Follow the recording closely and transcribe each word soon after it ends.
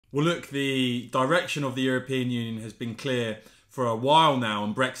Well, look, the direction of the European Union has been clear for a while now,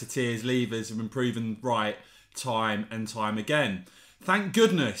 and Brexiteers, leavers have been proven right time and time again. Thank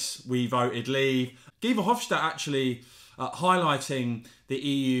goodness we voted leave. Guy Verhofstadt actually highlighting the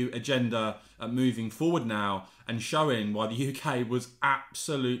EU agenda moving forward now and showing why the UK was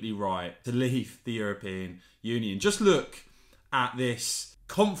absolutely right to leave the European Union. Just look at this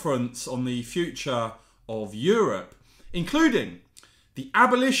conference on the future of Europe, including the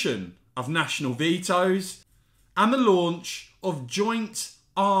abolition of national vetoes and the launch of joint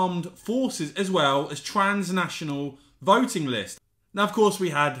armed forces, as well as transnational voting lists. Now, of course, we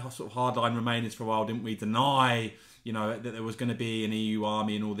had sort of hardline Remainers for a while, didn't we? Deny, you know, that there was going to be an EU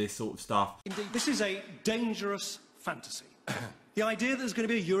army and all this sort of stuff. Indeed, this is a dangerous fantasy. The idea that there's going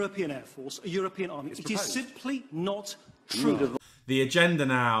to be a European Air Force, a European army, it is simply not true. The agenda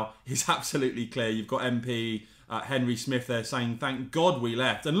now is absolutely clear. You've got MP Henry Smith there saying, thank God we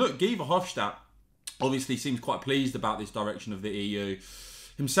left. And look, Guy Verhofstadt obviously seems quite pleased about this direction of the EU.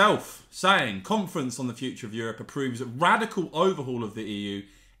 Himself saying, conference on the future of Europe approves a radical overhaul of the EU,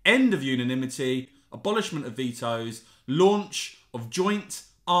 end of unanimity, abolishment of vetoes, launch of joint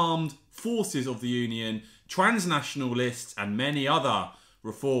armed forces of the Union, transnational lists, and many other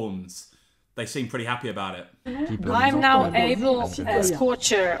reforms. They seem pretty happy about it. I'm now able, as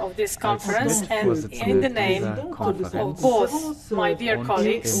co-chair of this conference, and in the name of both my dear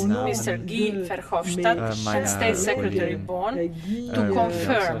colleagues, Mr. Guy Verhofstadt and State Secretary Born, to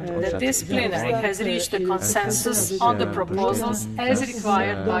confirm that this plenary has reached a consensus on the proposals as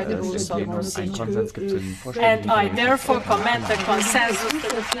required by the rules of procedure. And I therefore commend the consensus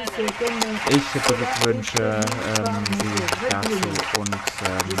to the plenary. Ich beglückwünsche Sie dazu und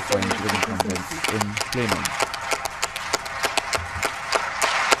freue mich über den Konsens im Plenum.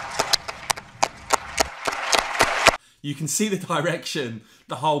 You can see the direction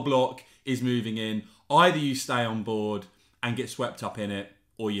the whole bloc is moving in. Either you stay on board and get swept up in it,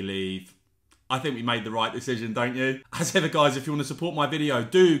 or you leave. I think we made the right decision, don't you? As ever, guys, if you want to support my video,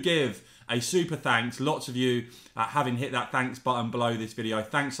 do give a super thanks. Lots of you having hit that thanks button below this video.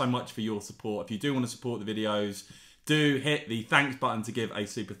 Thanks so much for your support. If you do want to support the videos, do hit the thanks button to give a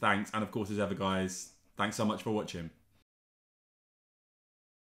super thanks. And of course, as ever, guys, thanks so much for watching.